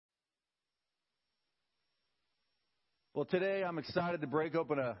Well, today I'm excited to break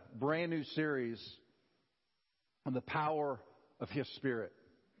open a brand new series on the power of His Spirit.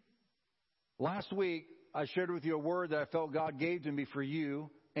 Last week, I shared with you a word that I felt God gave to me for you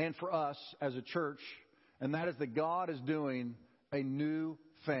and for us as a church, and that is that God is doing a new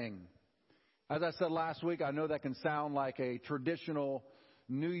thing. As I said last week, I know that can sound like a traditional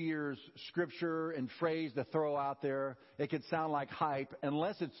New Year's scripture and phrase to throw out there. It could sound like hype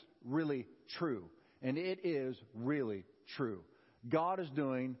unless it's really true. And it is really true. God is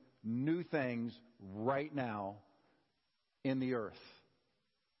doing new things right now in the earth.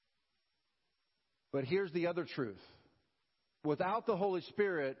 But here's the other truth. Without the Holy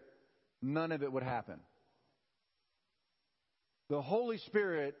Spirit, none of it would happen. The Holy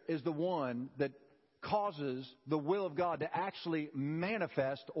Spirit is the one that causes the will of God to actually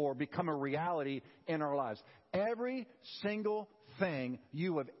manifest or become a reality in our lives. Every single thing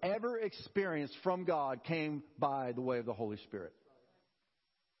you have ever experienced from God came by the way of the Holy Spirit.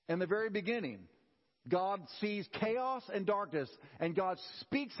 In the very beginning, God sees chaos and darkness, and God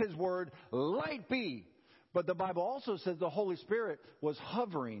speaks His word, light be. But the Bible also says the Holy Spirit was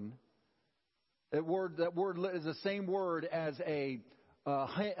hovering. That word is the same word as a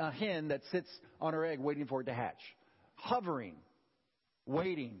hen that sits on her egg waiting for it to hatch. Hovering,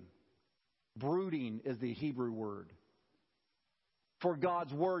 waiting, brooding is the Hebrew word. For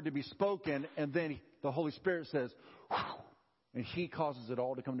God's word to be spoken, and then the Holy Spirit says, whew, and He causes it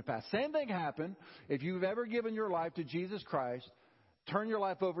all to come to pass. Same thing happened if you've ever given your life to Jesus Christ, turn your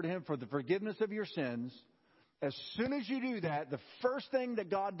life over to Him for the forgiveness of your sins. As soon as you do that, the first thing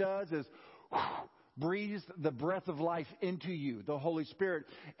that God does is breathes the breath of life into you, the Holy Spirit.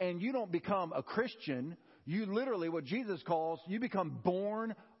 And you don't become a Christian. You literally, what Jesus calls, you become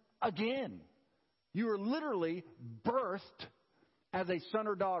born again. You are literally birthed as a son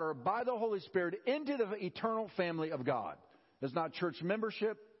or daughter by the Holy Spirit into the eternal family of God. It's not church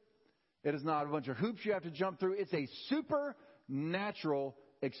membership. It is not a bunch of hoops you have to jump through. It's a supernatural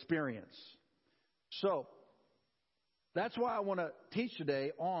experience. So, that's why I want to teach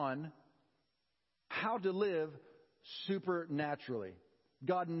today on how to live supernaturally.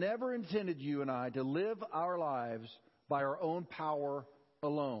 God never intended you and I to live our lives by our own power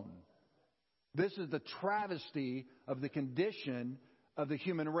alone. This is the travesty of the condition of the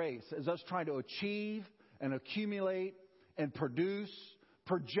human race, is us trying to achieve and accumulate and produce,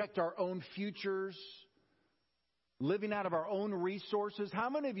 project our own futures, living out of our own resources. How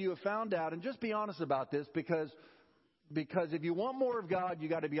many of you have found out, and just be honest about this, because if you want more of God, you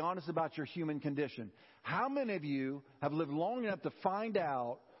got to be honest about your human condition. How many of you have lived long enough to find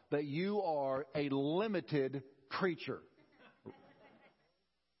out that you are a limited creature?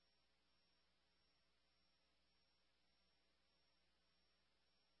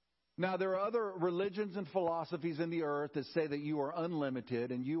 Now, there are other religions and philosophies in the earth that say that you are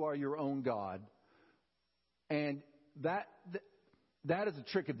unlimited and you are your own God. And that is a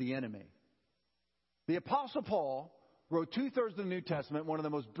trick of the enemy. The Apostle Paul wrote 2/3 of the New Testament, one of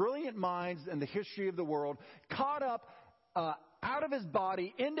the most brilliant minds in the history of the world, caught up out of his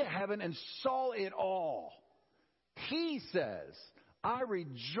body into heaven and saw it all. He says, I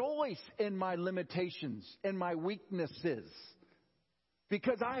rejoice in my limitations and my weaknesses,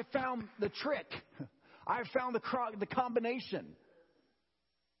 because I found the trick. I found the combination.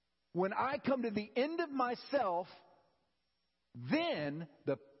 When I come to the end of myself, then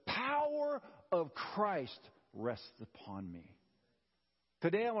the power of Christ rests upon me.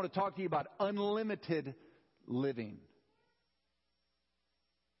 Today I want to talk to you about unlimited living.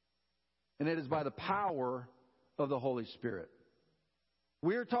 And it is by the power of the Holy Spirit.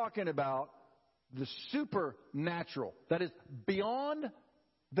 We're talking about the supernatural, that is beyond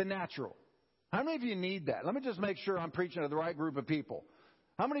the natural. How many of you need that? Let me just make sure I'm preaching to the right group of people.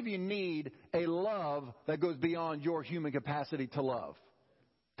 How many of you need a love that goes beyond your human capacity to love?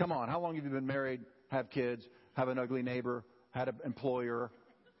 Come on, how long have you been married, have kids, have an ugly neighbor, had an employer?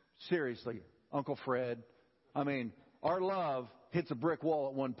 Seriously, Uncle Fred. I mean, our love hits a brick wall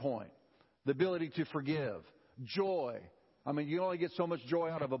at one point. The ability to forgive, joy. I mean, you only get so much joy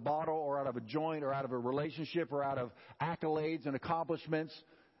out of a bottle or out of a joint or out of a relationship or out of accolades and accomplishments.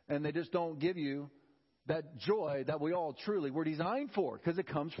 And they just don't give you that joy that we all truly were designed for, because it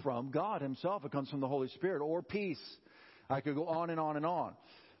comes from God Himself. It comes from the Holy Spirit. Or peace. I could go on and on and on.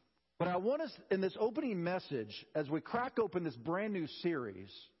 But I want us, in this opening message, as we crack open this brand new series,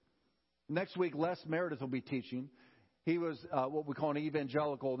 next week Les Meredith will be teaching. He was what we call an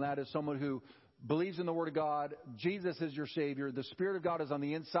evangelical, and that is someone who believes in the Word of God. Jesus is your Savior. The Spirit of God is on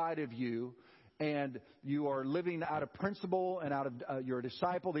the inside of you, and you are living out of principle and out of you're a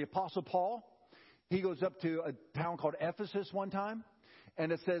disciple. The Apostle Paul, he goes up to a town called Ephesus one time,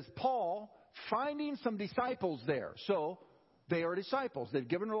 and it says, Paul, finding some disciples there. So they are disciples. They've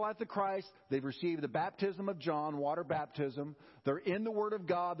given their life to Christ. They've received the baptism of John, water baptism. They're in the Word of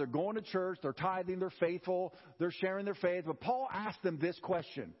God. They're going to church. They're tithing. They're faithful. They're sharing their faith. But Paul asked them this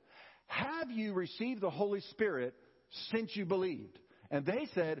question: have you received the Holy Spirit since you believed? And they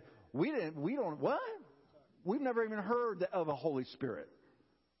said, we don't, what? We've never even heard of a Holy Spirit.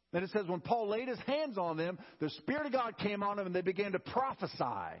 Then it says, when Paul laid his hands on them, the Spirit of God came on them and they began to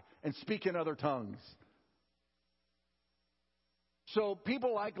prophesy and speak in other tongues. So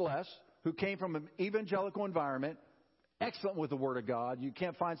people like Les, who came from an evangelical environment, excellent with the Word of God. You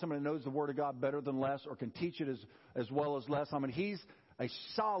can't find someone who knows the Word of God better than Les or can teach it as well as Les. I mean, he's a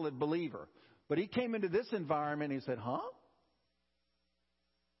solid believer. But he came into this environment and he said, huh?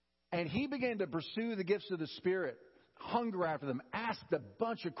 And he began to pursue the gifts of the Spirit, hunger after them, asked a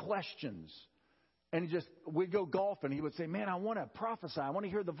bunch of questions. And we'd go golfing. He would say, man, I want to prophesy. I want to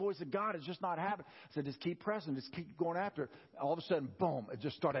hear the voice of God. It's just not happening. I said, just keep pressing. Just keep going after it. All of a sudden, boom, it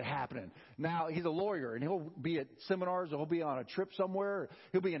just started happening. Now he's a lawyer, and he'll be at seminars, or he'll be on a trip somewhere.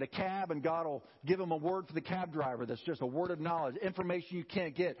 He'll be in a cab, and God will give him a word for the cab driver that's just a word of knowledge, information you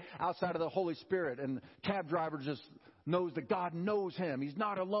can't get outside of the Holy Spirit. And the cab driver just knows that God knows him. He's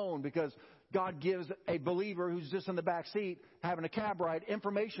not alone, because God gives a believer who's just in the back seat having a cab ride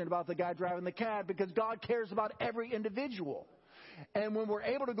information about the guy driving the cab, because God cares about every individual. And when we're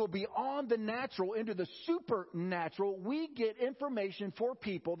able to go beyond the natural into the supernatural, we get information for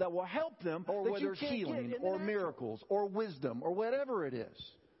people that will help them, or whether it's healing or miracles or wisdom or whatever it is.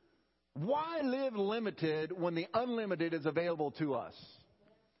 Why live limited when the unlimited is available to us?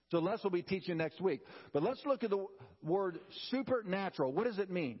 So Les will be teaching next week. But let's look at the word supernatural. What does it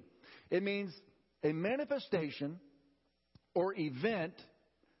mean? It means a manifestation or event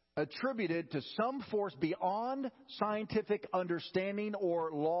attributed to some force beyond scientific understanding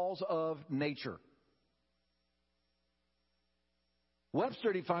or laws of nature.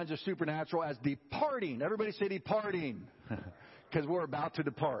 Webster defines the supernatural as departing. Everybody say departing. Because we're about to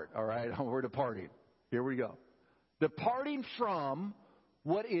depart, all right? We're departing. Here we go. Departing from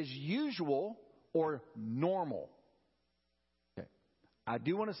what is usual or normal. Okay. I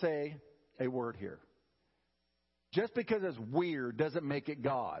do want to say a word here. Just because it's weird doesn't make it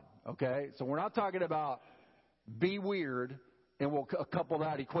God, okay? So we're not talking about be weird and we'll couple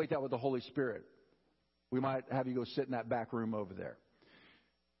that, equate that with the Holy Spirit. We might have you go sit in that back room over there.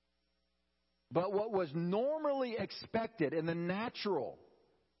 But what was normally expected in the natural,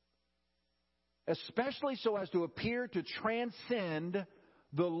 especially so as to appear to transcend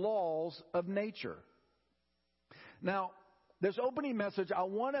the laws of nature. Now, this opening message, I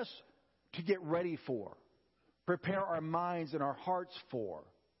want us to get ready for, prepare our minds and our hearts for,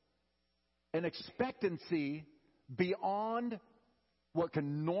 an expectancy beyond what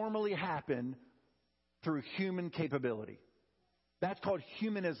can normally happen through human capability. That's called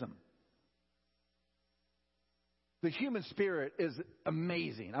humanism. The human spirit is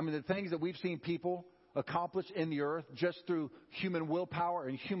amazing. I mean, the things that we've seen people accomplish in the earth just through human willpower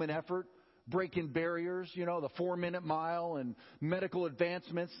and human effort, breaking barriers, the 4-minute mile and medical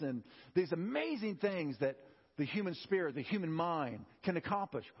advancements and these amazing things that the human spirit, the human mind can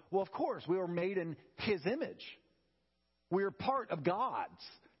accomplish. Well, of course, we were made in His image. We are part of God's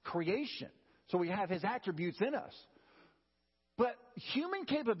creation. So we have His attributes in us. But human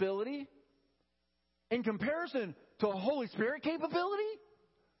capability in comparison to a Holy Spirit capability?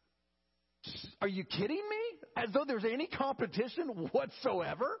 Are you kidding me? As though there's any competition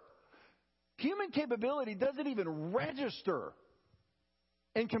whatsoever? Human capability doesn't even register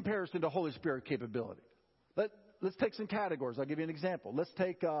in comparison to Holy Spirit capability. Let's take some categories. I'll give you an example. Let's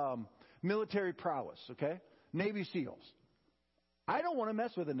take military prowess, okay? Navy SEALs. I don't want to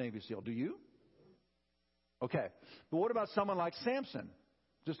mess with a Navy SEAL. Do you? Okay. But what about someone like Samson?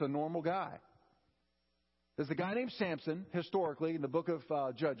 Just a normal guy. There's a guy named Samson, historically, in the book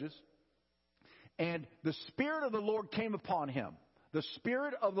of Judges. And the Spirit of the Lord came upon him. The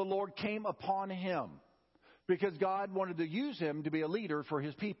Spirit of the Lord came upon him because God wanted to use him to be a leader for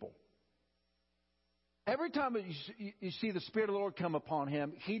His people. Every time you see the Spirit of the Lord come upon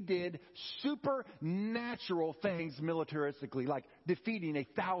him, he did supernatural things militaristically, like defeating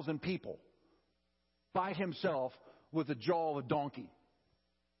 1,000 people by himself with the jaw of a donkey.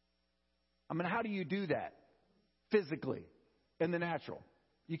 I mean, how do you do that physically in the natural?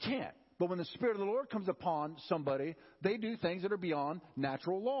 You can't. But when the Spirit of the Lord comes upon somebody, they do things that are beyond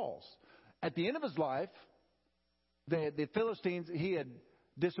natural laws. At the end of his life, the Philistines, he had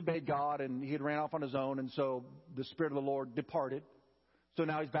disobeyed God and he had ran off on his own, and so the Spirit of the Lord departed. So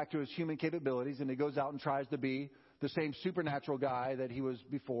now he's back to his human capabilities, and he goes out and tries to be the same supernatural guy that he was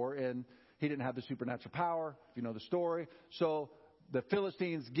before, and he didn't have the supernatural power, if you know the story. So the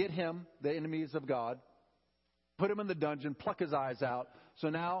Philistines get him, the enemies of God, put him in the dungeon, pluck his eyes out. So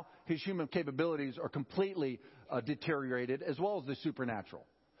now his human capabilities are completely deteriorated, as well as the supernatural.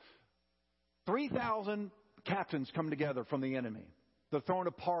 3,000 captains come together from the enemy. They're throwing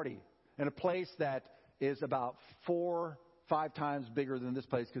a party in a place that is about 4-5 times bigger than this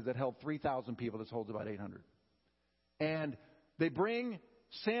place, because it held 3,000 people. This holds about 800. And they bring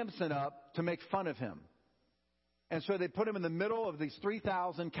Samson up to make fun of him. And so they put him in the middle of these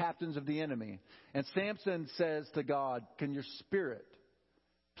 3,000 captains of the enemy. And Samson says to God, can your spirit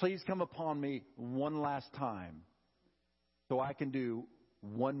please come upon me one last time so I can do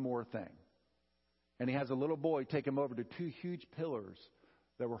one more thing? And he has a little boy take him over to 2 huge pillars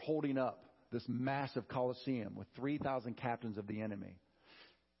that were holding up this massive Colosseum with 3,000 captains of the enemy.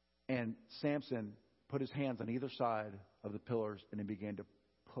 And Samson put his hands on either side of the pillars, and he began to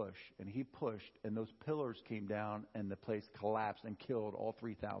push. And he pushed, and those pillars came down, and the place collapsed and killed all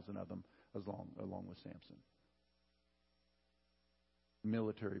 3,000 of them along with Samson.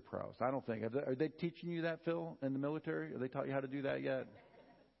 Military prowess. I don't think. Are they teaching you that, Phil, in the military? Have they taught you how to do that yet?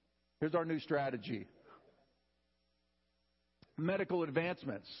 Here's our new strategy. Medical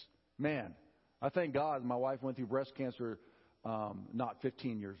advancements. Man, I thank God my wife went through breast cancer not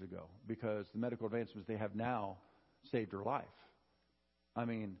 15 years ago, because the medical advancements they have now saved her life. I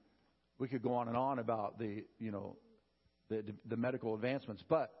mean, we could go on and on about the medical advancements,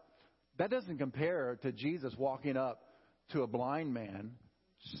 but that doesn't compare to Jesus walking up to a blind man,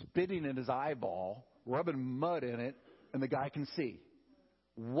 spitting in his eyeball, rubbing mud in it, and the guy can see.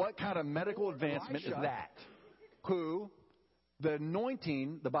 What kind of medical advancement is that? Who? The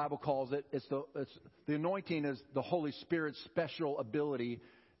anointing, the Bible calls it, the anointing is the Holy Spirit's special ability.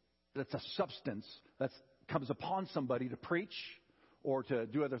 That's a substance that comes upon somebody to preach or to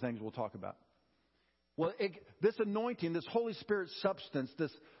do other things we'll talk about. Well, this anointing, this Holy Spirit substance,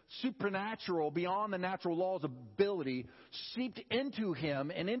 this supernatural, beyond the natural laws ability, seeped into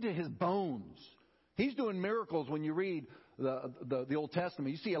him and into his bones. He's doing miracles when you read the Old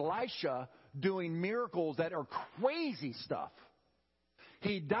Testament. You see Elisha doing miracles that are crazy stuff.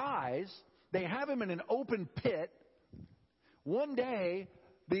 He dies. They have him in an open pit. One day,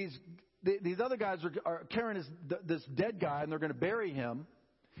 these other guys are carrying this dead guy, and they're going to bury him.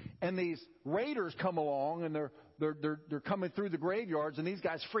 And these raiders come along, and they're coming through the graveyards, and these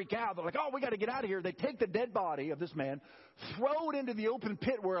guys freak out. They're like, "Oh, we got to get out of here!" They take the dead body of this man, throw it into the open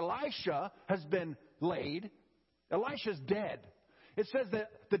pit where Elisha has been laid. Elisha's dead. It says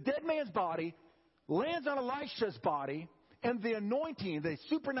that the dead man's body lands on Elisha's body, and the anointing, the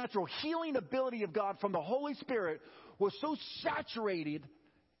supernatural healing ability of God from the Holy Spirit was so saturated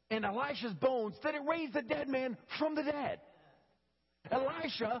in Elisha's bones that it raised the dead man from the dead.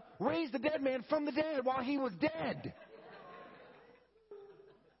 Elisha raised the dead man from the dead while he was dead.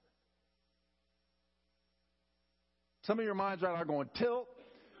 Some of your minds right now are going, tilt.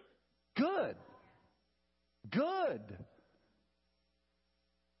 Good. Good.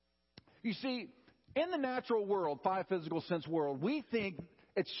 You see, in the natural world, 5 physical sense world, we think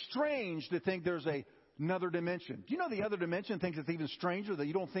it's strange to think there's another dimension. Do you know the other dimension thinks it's even stranger that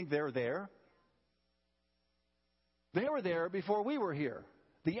you don't think they're there? They were there before we were here.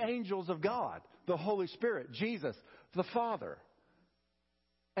 The angels of God, the Holy Spirit, Jesus, the Father.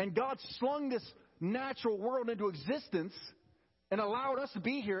 And God slung this natural world into existence and allowed us to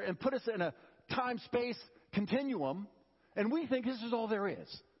be here and put us in a time-space continuum. And we think this is all there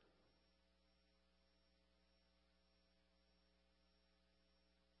is.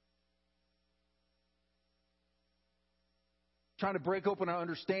 Trying to break open our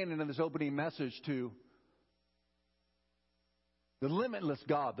understanding in this opening message to the limitless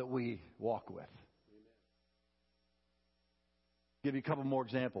God that we walk with. Give you a couple more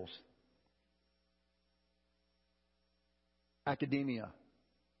examples. Academia,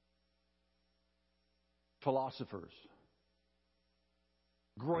 philosophers,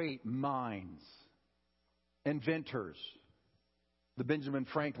 great minds, inventors, the Benjamin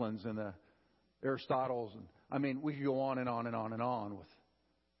Franklins and the Aristotles. I mean, we could go on and on and on and on with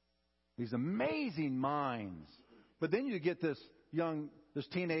these amazing minds. But then you get this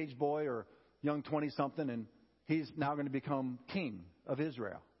teenage boy or young 20-something, and he's now going to become king of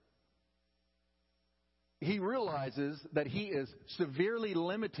Israel. He realizes that he is severely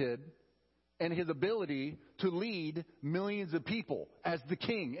limited in his ability to lead millions of people as the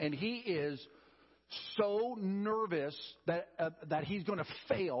king. And he is so nervous that he's going to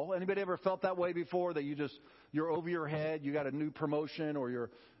fail. Anybody ever felt that way before? That you're over your head, you got a new promotion, or you're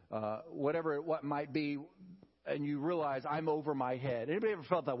what might be, and you realize I'm over my head. Anybody ever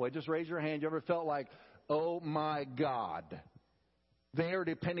felt that way? Just raise your hand. You ever felt like, oh my God, they're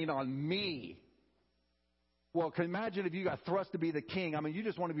depending on me? Well, can you imagine if you got thrust to be the king? I mean, you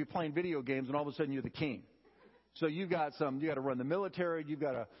just want to be playing video games, and all of a sudden you're the king. So you got to run the military, you've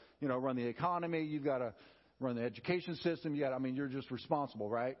got to, run the economy, you've got to run the education system. You're just responsible,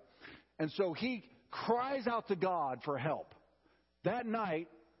 right? And so he cries out to God for help. That night,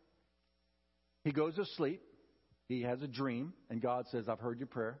 he goes to sleep. He has a dream, and God says, I've heard your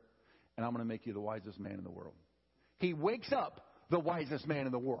prayer, and I'm going to make you the wisest man in the world. He wakes up the wisest man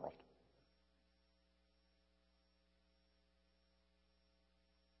in the world.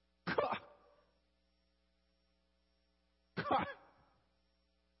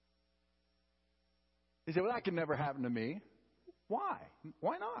 He said, well, that can never happen to me. Why?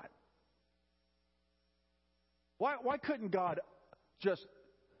 Why not? Why couldn't God just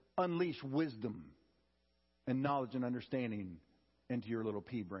unleash wisdom and knowledge and understanding into your little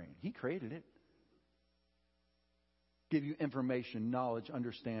pea brain? He created it. Give you information, knowledge,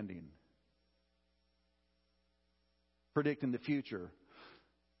 understanding. Predicting the future.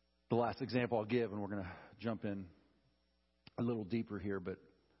 The last example I'll give, and we're going to jump in a little deeper here, but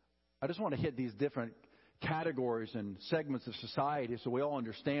I just want to hit these different categories and segments of society so we all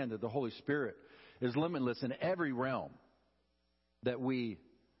understand that the Holy Spirit is limitless in every realm that we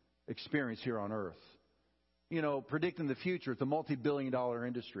experience here on earth. Predicting the future, it's a multi-billion-dollar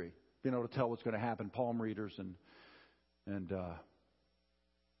industry. Being able to tell what's going to happen, palm readers and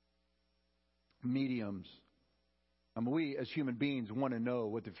mediums. We as human beings want to know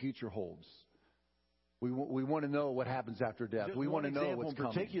what the future holds. We want to know what happens after death. We want to know what's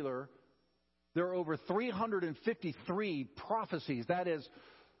coming. In particular, there are over 353 prophecies. That is,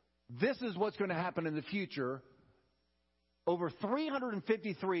 this is what's going to happen in the future. Over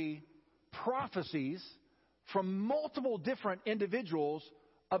 353 prophecies from multiple different individuals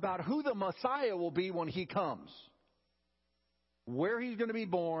about who the Messiah will be when he comes. Where he's going to be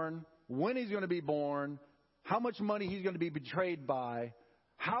born, when he's going to be born, how much money he's going to be betrayed by,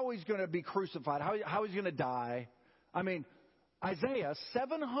 how he's going to be crucified, how he's going to die. Isaiah,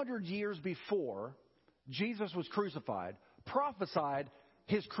 700 years before Jesus was crucified, prophesied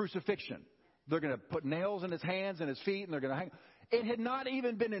his crucifixion. They're going to put nails in his hands and his feet, and they're going to hang. It had not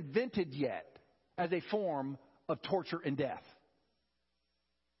even been invented yet as a form of torture and death.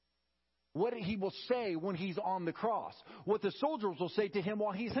 What he will say when he's on the cross. What the soldiers will say to him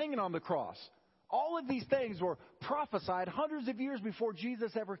while he's hanging on the cross. All of these things were prophesied hundreds of years before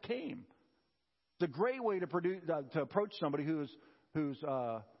Jesus ever came. It's a great way to approach somebody who's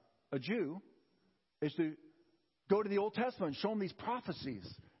a Jew, is to go to the Old Testament and show them these prophecies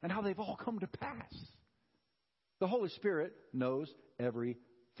and how they've all come to pass. The Holy Spirit knows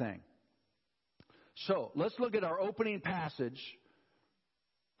everything. So let's look at our opening passage.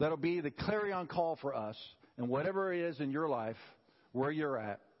 That'll be the clarion call for us, and whatever it is in your life, where you're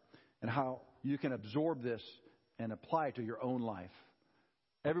at, and how you can absorb this and apply it to your own life.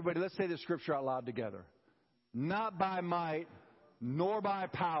 Everybody, let's say this scripture out loud together. Not by might, nor by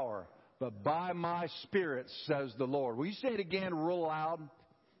power, but by my Spirit, says the Lord. Will you say it again real loud?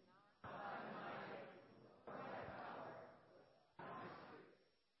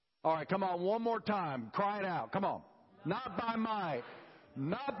 All right, come on, one more time. Cry it out. Come on. Not by might,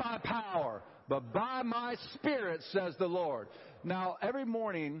 not by power, but by my Spirit, says the Lord. Now, every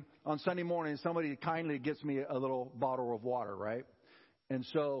morning, on Sunday morning, somebody kindly gets me a little bottle of water, right? And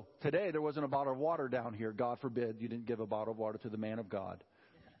so today there wasn't a bottle of water down here. God forbid you didn't give a bottle of water to the man of God.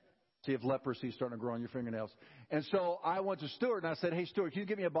 See if leprosy is starting to grow on your fingernails. And so I went to Stuart and I said, hey, Stuart, can you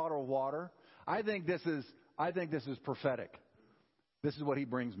give me a bottle of water? I think this is prophetic. This is what he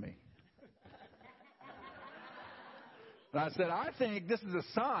brings me. And I said, I think this is a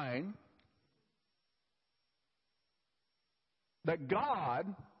sign that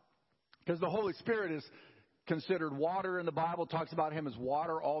God, because the Holy Spirit is considered water in the Bible, talks about him as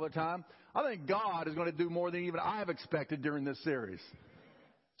water all the time. I think God is going to do more than even I've expected during this series.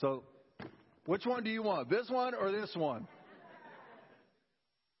 So, which one do you want? This one or this one?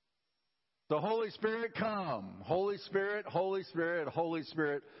 The Holy Spirit, come. Holy Spirit, Holy Spirit, Holy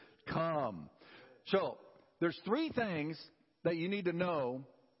Spirit, come. So, there's three things that you need to know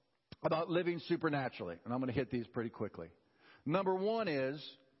about living supernaturally. And I'm going to hit these pretty quickly. Number one is,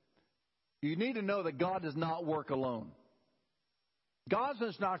 you need to know that God does not work alone. God's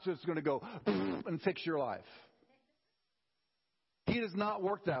not just going to go and fix your life. He does not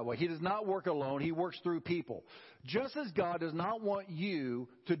work that way. He does not work alone. He works through people. Just as God does not want you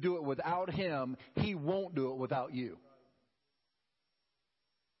to do it without Him, He won't do it without you.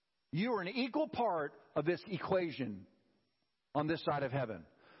 You are an equal part of this equation on this side of heaven.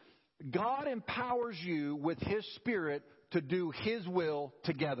 God empowers you with His Spirit to do His will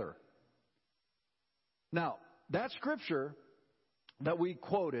together. Now, that scripture that we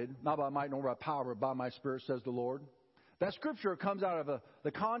quoted, not by might nor by power, but by my Spirit, says the Lord. That scripture comes out of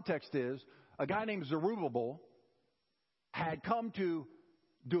the context is a guy named Zerubbabel had come to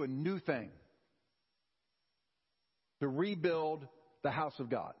do a new thing, to rebuild the house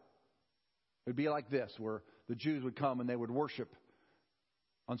of God. It would be like this, where the Jews would come and they would worship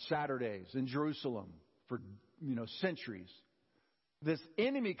on Saturdays in Jerusalem for, centuries. This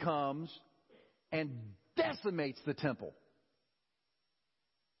enemy comes and decimates the temple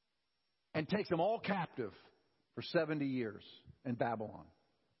and takes them all captive for 70 years in Babylon.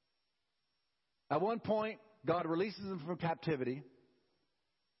 At one point, God releases them from captivity.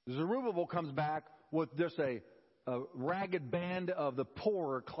 Zerubbabel comes back with just a ragged band of the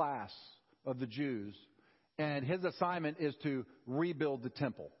poorer class of the Jews, and his assignment is to rebuild the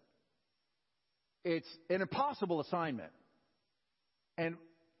temple. It's an impossible assignment. And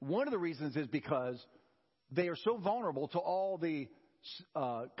one of the reasons is because they are so vulnerable to all the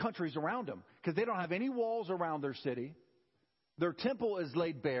countries around them, because they don't have any walls around their city. Their temple is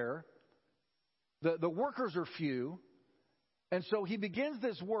laid bare. The workers are few. And so he begins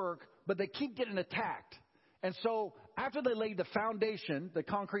this work, but they keep getting attacked. And so after they laid the foundation, the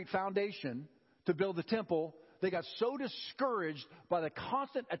concrete foundation to build the temple, they got so discouraged by the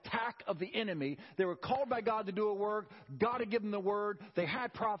constant attack of the enemy. They were called by God to do a work. God had given them the word. They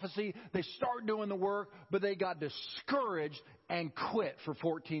had prophecy. They start doing the work, but they got discouraged and quit for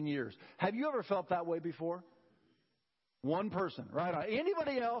 14 years. Have you ever felt that way before? One person, right?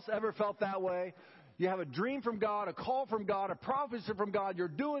 Anybody else ever felt that way? You have a dream from God, a call from God, a prophecy from God. You're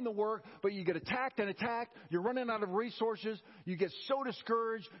doing the work, but you get attacked and attacked. You're running out of resources. You get so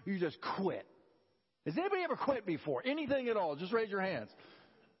discouraged, you just quit. Has anybody ever quit before? Anything at all? Just raise your hands.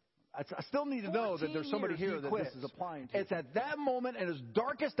 I still need to know that there's somebody here that this is applying to. It's at that moment, in his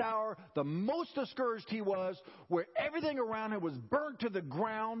darkest hour, the most discouraged he was, where everything around him was burnt to the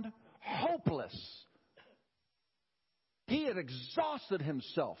ground, hopeless. He had exhausted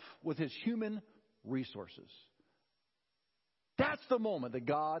himself with his human resources. That's the moment that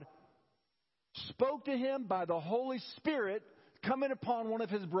God spoke to him by the Holy Spirit coming upon one of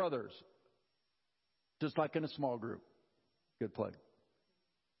his brothers. Just like in a small group. Good play.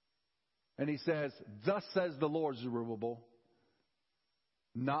 And he says, "Thus says the Lord, Zerubbabel,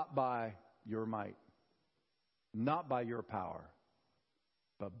 not by your might, not by your power,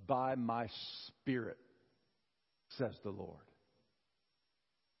 but by my Spirit, says the Lord."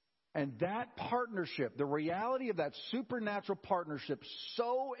 And that partnership, the reality of that supernatural partnership,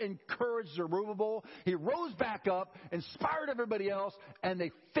 so encouraged Zerubbabel. He rose back up, inspired everybody else, and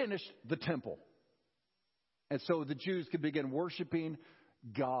they finished the temple. And so the Jews could begin worshiping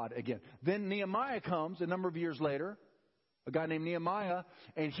God again. Then Nehemiah comes a number of years later, a guy named Nehemiah,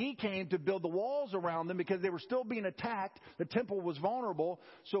 and he came to build the walls around them because they were still being attacked. The temple was vulnerable.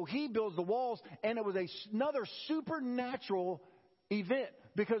 So he builds the walls, and it was another supernatural event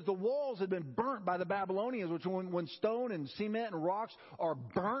because the walls had been burnt by the Babylonians, which when stone and cement and rocks are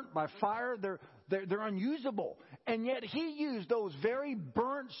burnt by fire, they're unusable. And yet he used those very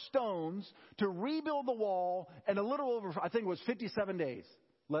burnt stones to rebuild the wall in a little over, I think it was 57 days.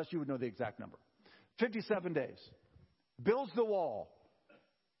 Les, you would know the exact number. 57 days. Builds the wall.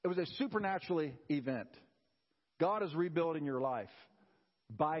 It was a supernatural event. God is rebuilding your life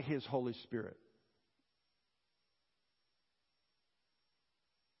by His Holy Spirit.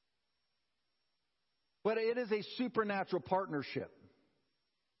 But it is a supernatural partnership.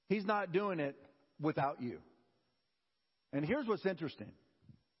 He's not doing it without you. And here's what's interesting.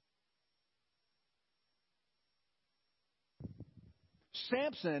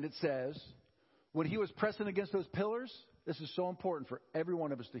 Samson, it says, when he was pressing against those pillars, this is so important for every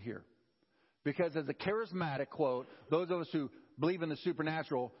one of us to hear. Because as a charismatic quote, those of us who believe in the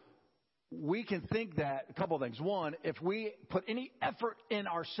supernatural, we can think that a couple of things. One, if we put any effort in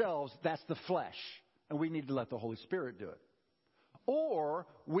ourselves, that's the flesh. And we need to let the Holy Spirit do it. Or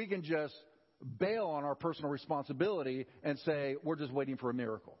we can just bail on our personal responsibility and say, we're just waiting for a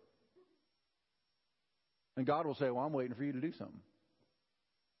miracle. And God will say, well, I'm waiting for you to do something.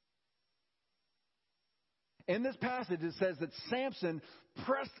 In this passage, it says that Samson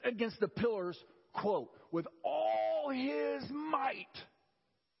pressed against the pillars, quote, with all his might.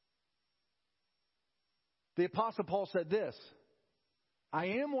 The Apostle Paul said this, I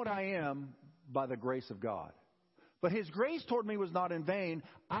am what I am by the grace of God. But His grace toward me was not in vain.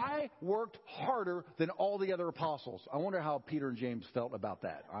 I worked harder than all the other apostles. I wonder how Peter and James felt about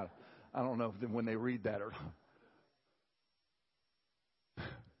that. I don't know when they read that or not.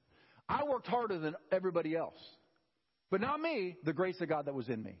 I worked harder than everybody else. But not me, the grace of God that was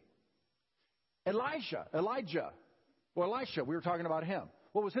in me. Elisha, we were talking about him.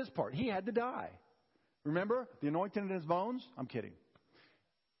 What was his part? He had to die. Remember the anointing in his bones? I'm kidding.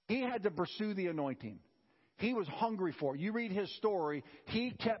 He had to pursue the anointing. He was hungry for it. You read his story,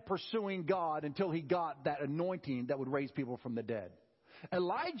 he kept pursuing God until he got that anointing that would raise people from the dead.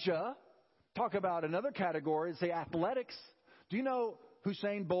 Elijah, talk about another category, say athletics. Do you know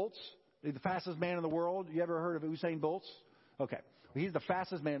Usain Bolt's the fastest man in the world? You ever heard of Usain Bolt's? Okay. He's the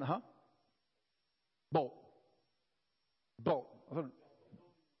fastest man, Bolt.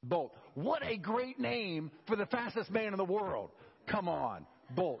 What a great name for the fastest man in the world. Come on,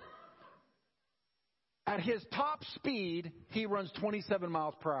 Bolt. At his top speed, he runs 27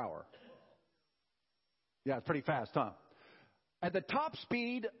 miles per hour. Yeah, it's pretty fast, huh? At the top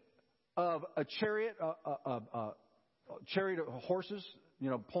speed of a chariot, chariot of horses,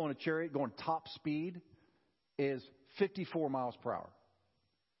 pulling a chariot, going top speed, is 54 miles per hour.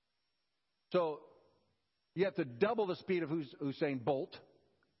 So you have to double the speed of Usain Bolt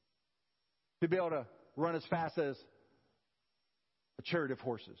to be able to run as fast as a chariot of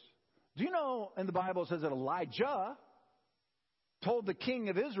horses. Do you know in the Bible it says that Elijah told the king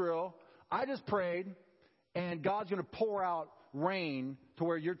of Israel, I just prayed and God's going to pour out rain to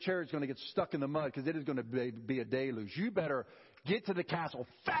where your chariot's going to get stuck in the mud because it is going to be a deluge. You better get to the castle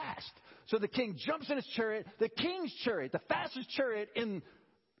fast. So the king jumps in his chariot, the king's chariot, the fastest chariot in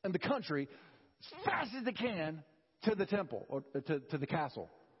the country, as fast as they can to the temple or to the castle.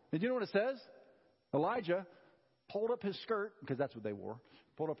 And you know what it says? Elijah pulled up his skirt, because that's what they wore,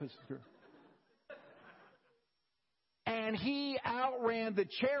 pulled up his skirt. And he outran the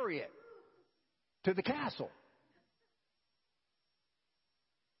chariot to the castle.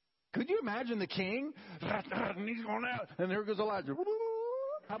 Could you imagine the king? And he's going out. And there goes Elijah.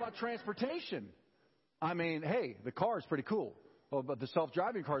 How about transportation? I mean, hey, the car is pretty cool. Well, but the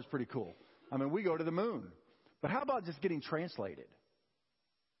self-driving car is pretty cool. I mean, we go to the moon. But how about just getting translated?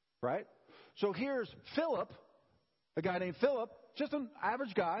 Right? So here's Philip, a guy named Philip, just an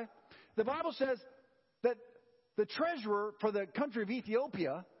average guy. The Bible says that the treasurer for the country of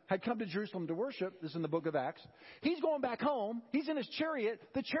Ethiopia had come to Jerusalem to worship. This is in the book of Acts. He's going back home. He's in his chariot.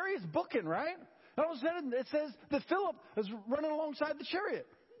 The chariot's booking, right? And all of a sudden, it says that Philip is running alongside the chariot.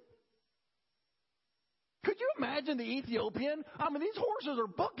 Could you imagine the Ethiopian? I mean, these horses are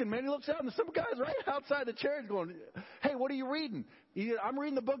booking, man. He looks out and some guy's right outside the chariot going, hey, what are you reading? I'm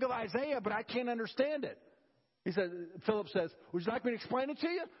reading the book of Isaiah, but I can't understand it. Philip says, would you like me to explain it to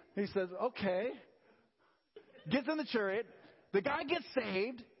you? He says, okay. Gets in the chariot. The guy gets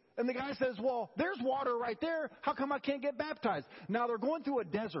saved. And the guy says, well, there's water right there. How come I can't get baptized? Now they're going through a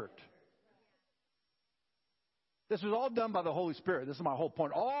desert. This was all done by the Holy Spirit. This is my whole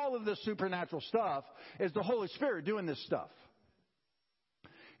point. All of this supernatural stuff is the Holy Spirit doing this stuff.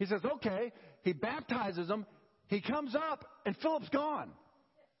 He says, okay. He baptizes them. He comes up and Philip's gone.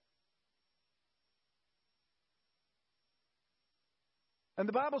 And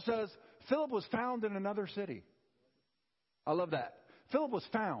the Bible says Philip was found in another city. I love that. Philip was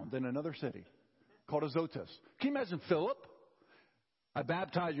found in another city called Azotus. Can you imagine Philip? I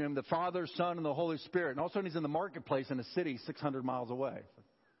baptized him, the Father, Son, and the Holy Spirit. And all of a sudden he's in the marketplace in a city 600 miles away.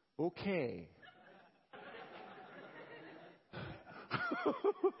 Okay.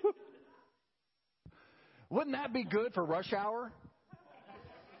 Wouldn't that be good for rush hour?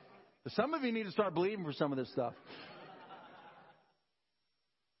 Some of you need to start believing for some of this stuff.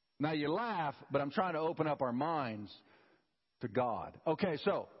 Now you laugh, but I'm trying to open up our minds to God. Okay,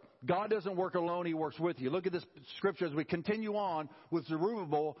 so God doesn't work alone. He works with you. Look at this scripture as we continue on with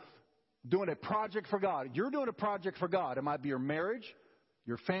Zerubbabel doing a project for God. You're doing a project for God. It might be your marriage,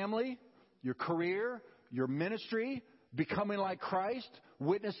 your family, your career, your ministry, becoming like Christ,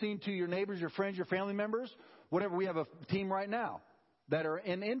 witnessing to your neighbors, your friends, your family members, whatever. We have a team right now that are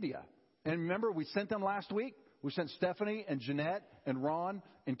in India. And remember, we sent them last week. We sent Stephanie and Jeanette and Ron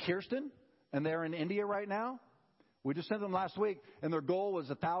and Kirsten, and they're in India right now. We just sent them last week, and their goal was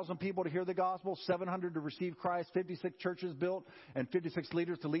 1,000 people to hear the gospel, 700 to receive Christ, 56 churches built, and 56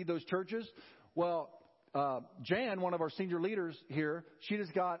 leaders to lead those churches. Well, Jan, one of our senior leaders here, she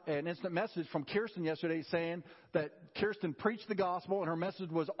just got an instant message from Kirsten yesterday saying that Kirsten preached the gospel, and her message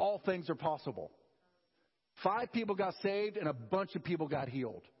was all things are possible. 5 people got saved, and a bunch of people got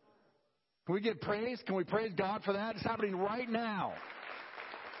healed. Can we give praise? Can we praise God for that? It's happening right now.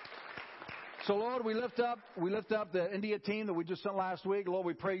 So, Lord, we lift up the India team that we just sent last week. Lord,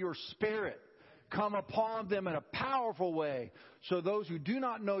 we pray your Spirit come upon them in a powerful way so those who do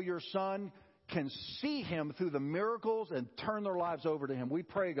not know your Son can see him through the miracles and turn their lives over to him. We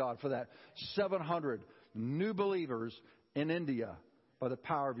pray, God, for that 700 new believers in India by the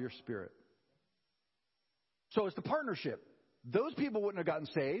power of your Spirit. So it's the partnership. Those people wouldn't have gotten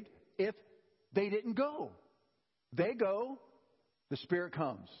saved if they didn't go. They go, the Spirit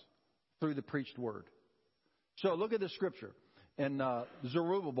comes through the preached word. So look at the scripture. In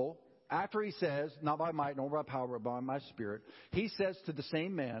Zerubbabel, after he says, not by might nor by power, but by my Spirit, he says to the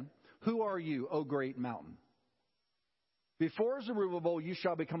same man, who are you, O great mountain? Before Zerubbabel you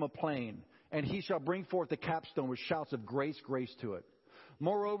shall become a plain, and he shall bring forth the capstone with shouts of grace, grace to it.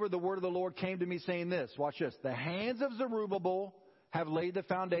 Moreover, the word of the Lord came to me saying this, watch this, the hands of Zerubbabel have laid the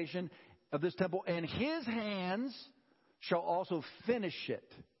foundation of this temple, and his hands shall also finish it.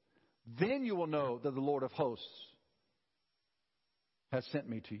 Then you will know that the Lord of hosts has sent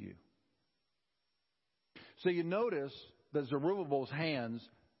me to you. So you notice that Zerubbabel's hands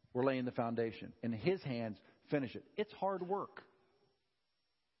were laying the foundation, and his hands finish it. It's hard work.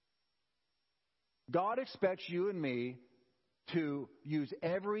 God expects you and me to use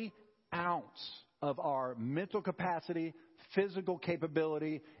every ounce of our mental capacity, physical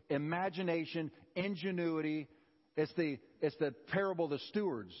capability, imagination, ingenuity. It's the parable of the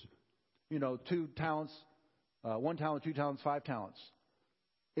stewards. 2 talents, 1 talent, 2 talents, 5 talents.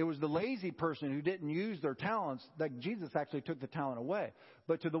 It was the lazy person who didn't use their talents that Jesus actually took the talent away.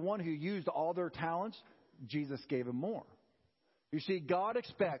 But to the one who used all their talents, Jesus gave him more. You see, God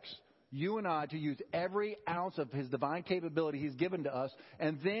expects you and I to use every ounce of his divine capability he's given to us,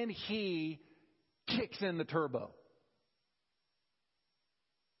 and then he kicks in the turbo.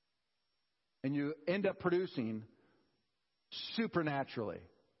 And you end up producing supernaturally.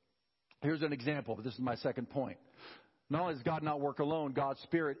 Here's an example, but this is my second point. Not only does God not work alone, God's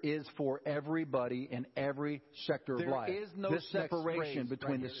Spirit is for everybody in every sector of life. There is no separation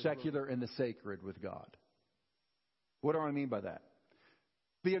between the secular and the sacred with God. What do I mean by that?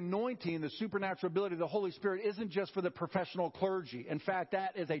 The anointing, the supernatural ability of the Holy Spirit isn't just for the professional clergy. In fact,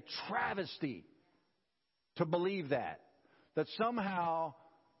 that is a travesty to believe that somehow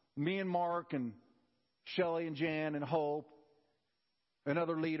me and Mark and Shelley and Jan and Hope and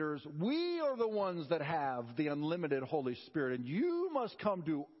other leaders, we are the ones that have the unlimited Holy Spirit, and you must come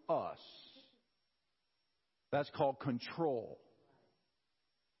to us. That's called control.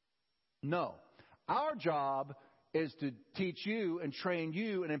 No. Our job is to teach you and train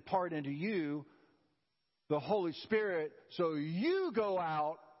you and impart into you the Holy Spirit so you go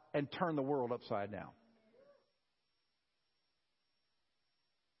out and turn the world upside down.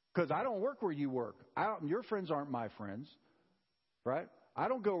 Because I don't work where you work. Your friends aren't my friends, right? I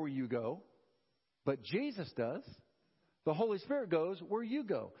don't go where you go, but Jesus does. The Holy Spirit goes where you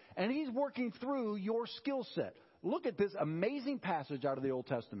go. And he's working through your skill set. Look at this amazing passage out of the Old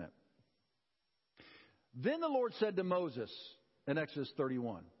Testament. Then the Lord said to Moses in Exodus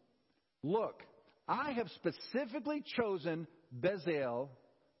 31, look, I have specifically chosen Bezalel,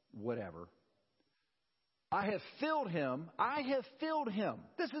 whatever. I have filled him.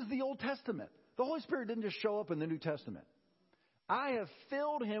 This is the Old Testament. The Holy Spirit didn't just show up in the New Testament. I have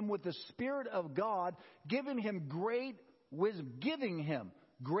filled him with the Spirit of God, giving him great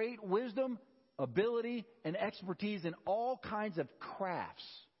wisdom, ability, and expertise in all kinds of crafts.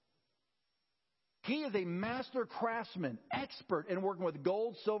 He is a master craftsman, expert in working with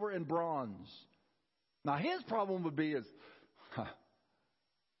gold, silver, and bronze. Now, his problem would be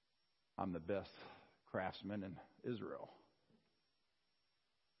I'm the best craftsman in Israel.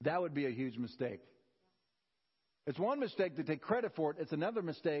 That would be a huge mistake. It's one mistake to take credit for it. It's another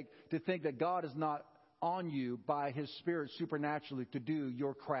mistake to think that God is not on you by his Spirit supernaturally to do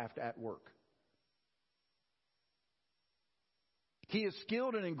your craft at work. He is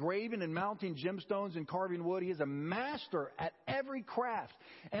skilled in engraving and mounting gemstones and carving wood. He is a master at every craft.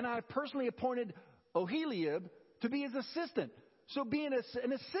 And I personally appointed Oholiab to be his assistant. So being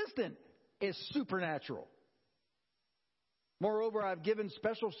an assistant is supernatural. Moreover, I've given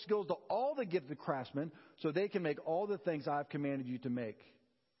special skills to all the gifted craftsmen so they can make all the things I've commanded you to make.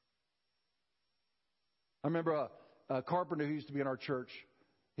 I remember a carpenter who used to be in our church.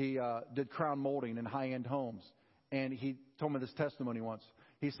 He did crown molding in high-end homes. And he told me this testimony once.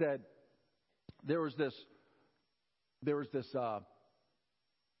 He said there was this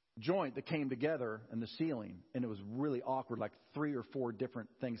joint that came together in the ceiling, and it was really awkward. Like 3 or 4 different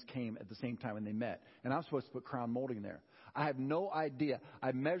things came at the same time when they met. And I was supposed to put crown molding there. I have no idea.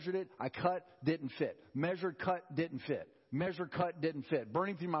 I measured it. I cut, didn't fit. Measured, cut, didn't fit. measure cut didn't fit.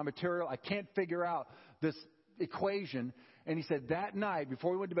 Burning through my material, I can't figure out this equation. And he said that night,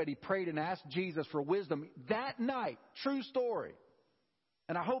 before he went to bed, he prayed and asked Jesus for wisdom. That night, true story.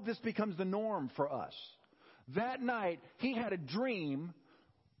 And I hope this becomes the norm for us. That night, he had a dream,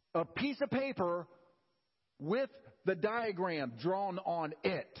 a piece of paper with the diagram drawn on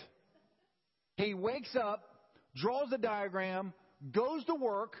it. He wakes up, draws the diagram, goes to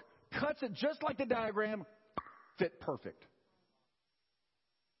work, cuts it just like the diagram, fit perfect.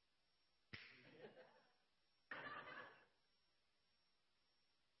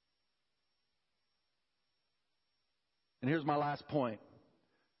 And here's my last point.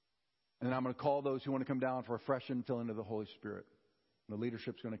 And then I'm going to call those who want to come down for a fresh infilling of the Holy Spirit. The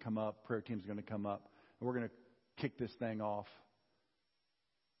leadership's going to come up. Prayer team's going to come up. And we're going to kick this thing off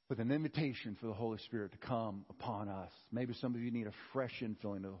with an invitation for the Holy Spirit to come upon us. Maybe some of you need a fresh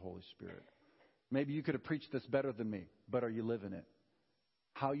infilling of the Holy Spirit. Maybe you could have preached this better than me, but are you living it?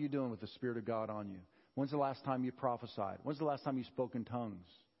 How are you doing with the Spirit of God on you? When's the last time you prophesied? When's the last time you spoke in tongues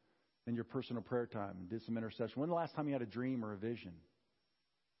in your personal prayer time and did some intercession? When's the last time you had a dream or a vision?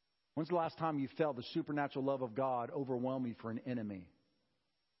 When's the last time you felt the supernatural love of God overwhelm you for an enemy?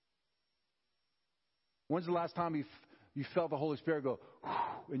 When's the last time you felt the Holy Spirit go,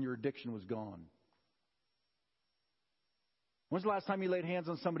 whew, and your addiction was gone? When's the last time you laid hands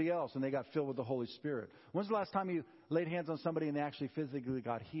on somebody else and they got filled with the Holy Spirit? When's the last time you laid hands on somebody and they actually physically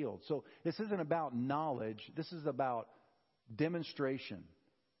got healed? So this isn't about knowledge. This is about demonstration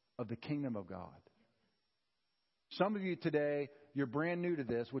of the kingdom of God. Some of you today, you're brand new to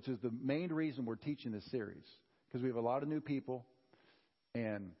this, which is the main reason we're teaching this series. Because we have a lot of new people.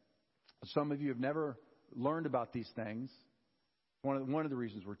 And some of you have never learned about these things. One of the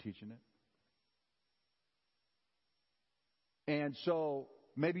reasons we're teaching it. And so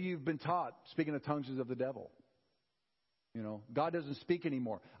maybe you've been taught speaking of tongues is of the devil. You know, God doesn't speak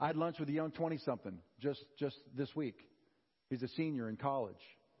anymore. I had lunch with a young 20-something just this week. He's a senior in college.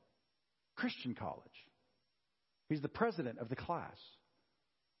 Christian college. He's the president of the class.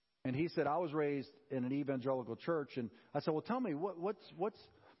 And he said, I was raised in an evangelical church. And I said, well, tell me,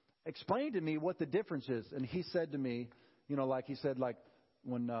 explain to me what the difference is. And he said to me, you know, like he said, like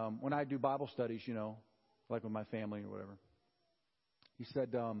when I do Bible studies, you know, like with my family or whatever. He said,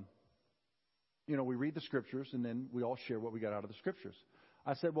 you know, we read the scriptures and then we all share what we got out of the scriptures.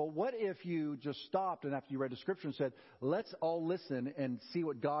 I said, well, what if you just stopped and after you read the scripture and said, let's all listen and see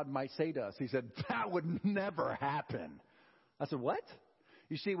what God might say to us? He said, that would never happen. I said, what?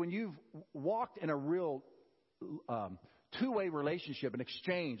 You see, when you've walked in a real two-way relationship, an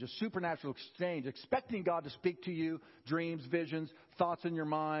exchange, a supernatural exchange, expecting God to speak to you, dreams, visions, thoughts in your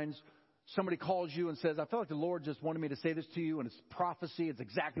minds, somebody calls you and says, I feel like the Lord just wanted me to say this to you, and it's prophecy. It's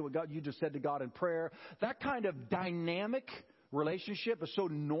exactly what you just said to God in prayer. That kind of dynamic relationship is so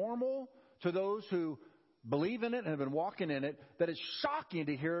normal to those who believe in it and have been walking in it that it's shocking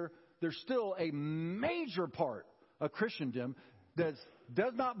to hear there's still a major part of Christendom that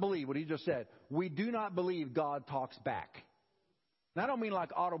does not believe what he just said. We do not believe God talks back. Now, I don't mean like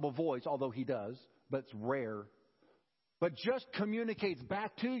audible voice, although he does, but it's rare. But just communicates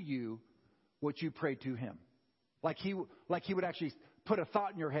back to you what you pray to him. Like he would actually put a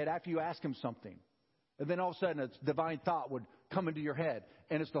thought in your head after you ask him something. And then all of a sudden, a divine thought would come into your head.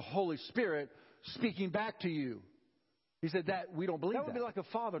 And it's the Holy Spirit speaking back to you. He said that we don't believe that. That would be like a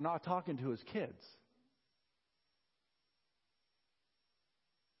father not talking to his kids.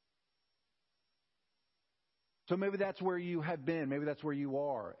 So maybe that's where you have been. Maybe that's where you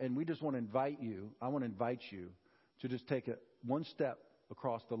are. And we just want to invite you. I want to invite you to just take one step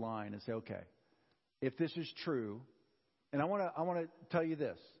across the line and say, okay, if this is true, and I want to tell you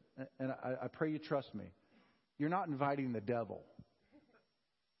this. And I pray you trust me. You're not inviting the devil.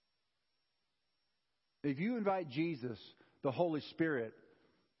 If you invite Jesus, the Holy Spirit,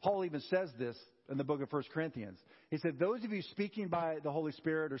 Paul even says this in the book of 1 Corinthians. He said, those of you speaking by the Holy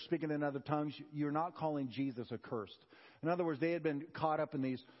Spirit or speaking in other tongues, you're not calling Jesus accursed. In other words, they had been caught up in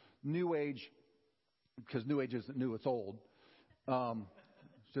these New Age, because New Age isn't new, it's old.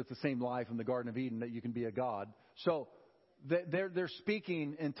 It's just the same life in the Garden of Eden that you can be a God. So they're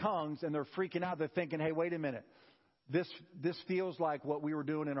speaking in tongues and they're freaking out. They're thinking, hey, wait a minute. This feels like what we were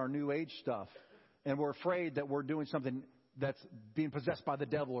doing in our New Age stuff. And we're afraid that we're doing something that's being possessed by the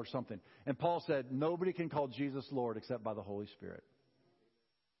devil or something. And Paul said, nobody can call Jesus Lord except by the Holy Spirit.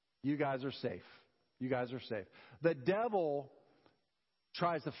 You guys are safe. You guys are safe. The devil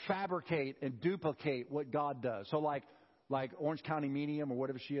tries to fabricate and duplicate what God does. So like Orange County Medium or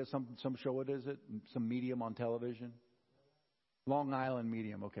whatever she is, some show, what is it? Some medium on television. Long Island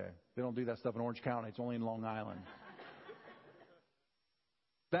Medium, okay. They don't do that stuff in Orange County. It's only in Long Island.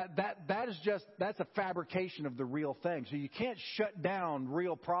 That is just, that's a fabrication of the real thing. So you can't shut down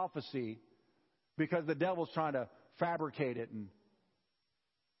real prophecy because the devil's trying to fabricate it and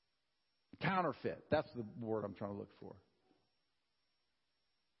counterfeit. That's the word I'm trying to look for.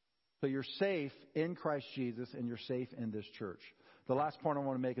 So you're safe in Christ Jesus and you're safe in this church. The last point I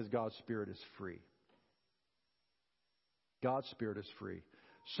want to make is God's Spirit is free. God's Spirit is free.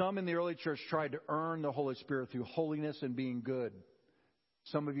 Some in the early church tried to earn the Holy Spirit through holiness and being good.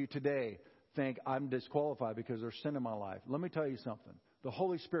 Some of you today think I'm disqualified because there's sin in my life. Let me tell you something. The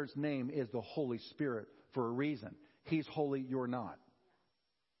Holy Spirit's name is the Holy Spirit for a reason. He's holy, you're not.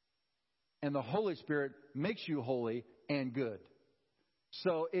 And the Holy Spirit makes you holy and good.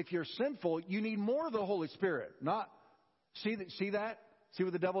 So if you're sinful, you need more of the Holy Spirit. Not see that? See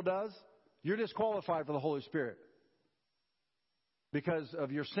what the devil does? You're disqualified for the Holy Spirit because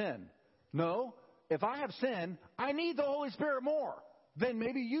of your sin. No, if I have sin, I need the Holy Spirit more than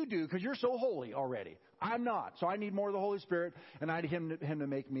maybe you do because you're so holy already. I'm not. So I need more of the Holy Spirit, and I need Him to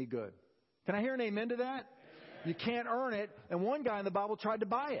make me good. Can I hear an amen to that? Amen. You can't earn it. And one guy in the Bible tried to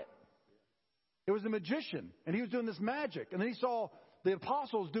buy it. It was a magician, and he was doing this magic. And then he saw the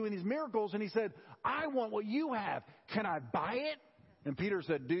apostles doing these miracles, and he said, I want what you have. Can I buy it? And Peter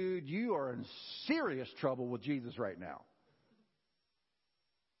said, dude, you are in serious trouble with Jesus right now.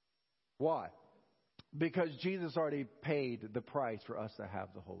 Why? Because Jesus already paid the price for us to have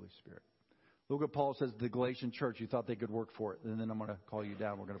the Holy Spirit. Look what Paul says to the Galatian church. You thought they could work for it. And then I'm going to call you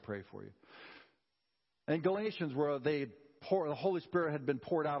down. We're going to pray for you. In Galatians, where the Holy Spirit had been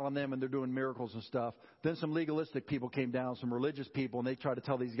poured out on them and they're doing miracles and stuff. Then some legalistic people came down, some religious people, and they tried to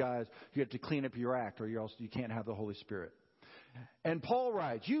tell these guys, you have to clean up your act or else you can't have the Holy Spirit. And Paul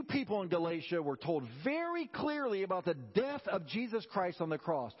writes, you people in Galatia were told very clearly about the death of Jesus Christ on the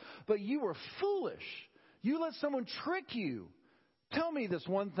cross. But you were foolish. You let someone trick you. Tell me this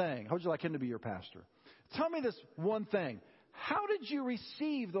one thing. How would you like him to be your pastor? Tell me this one thing. How did you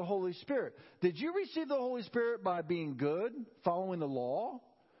receive the Holy Spirit? Did you receive the Holy Spirit by being good, following the law?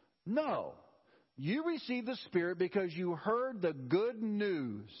 No. You received the Spirit because you heard the good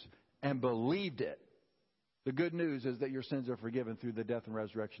news and believed it. The good news is that your sins are forgiven through the death and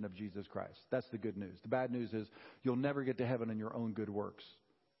resurrection of Jesus Christ. That's the good news. The bad news is you'll never get to heaven in your own good works.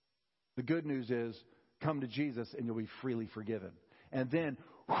 The good news is come to Jesus and you'll be freely forgiven. And then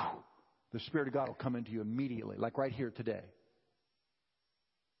the Spirit of God will come into you immediately, like right here today.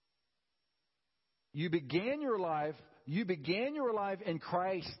 You began your life in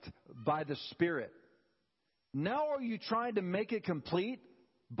Christ by the Spirit. Now are you trying to make it complete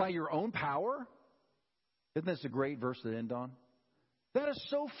by your own power? Isn't this a great verse to end on? That is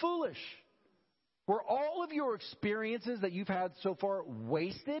so foolish. Were all of your experiences that you've had so far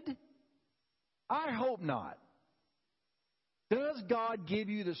wasted? I hope not. Does God give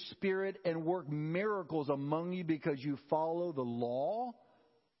you the Spirit and work miracles among you because you follow the law?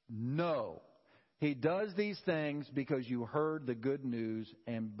 No. He does these things because you heard the good news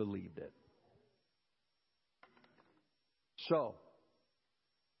and believed it. So,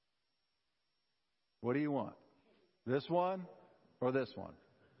 what do you want? This one or this one?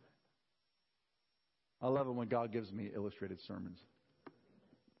 I love it when God gives me illustrated sermons.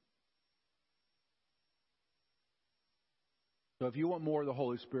 So if you want more of the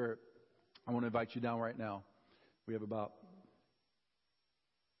Holy Spirit, I want to invite you down right now. We have about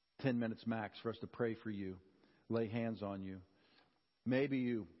 10 minutes max for us to pray for you, lay hands on you. Maybe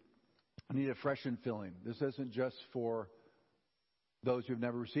you need a fresh infilling. This isn't just for those who have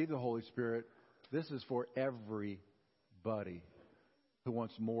never received the Holy Spirit. This is for everybody who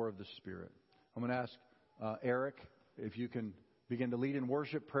wants more of the Spirit. I'm going to ask Eric if you can begin to lead in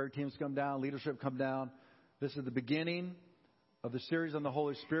worship. Prayer teams come down, leadership come down. This is the beginning of the series on the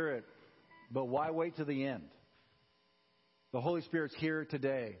Holy Spirit. But why wait to the end? The Holy Spirit's here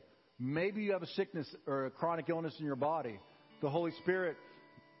today. Maybe you have a sickness or a chronic illness in your body. The Holy Spirit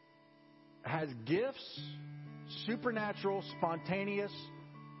has gifts, supernatural, spontaneous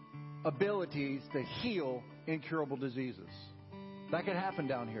abilities to heal incurable diseases. That can happen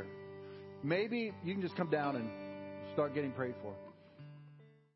down here. Maybe you can just come down and start getting prayed for.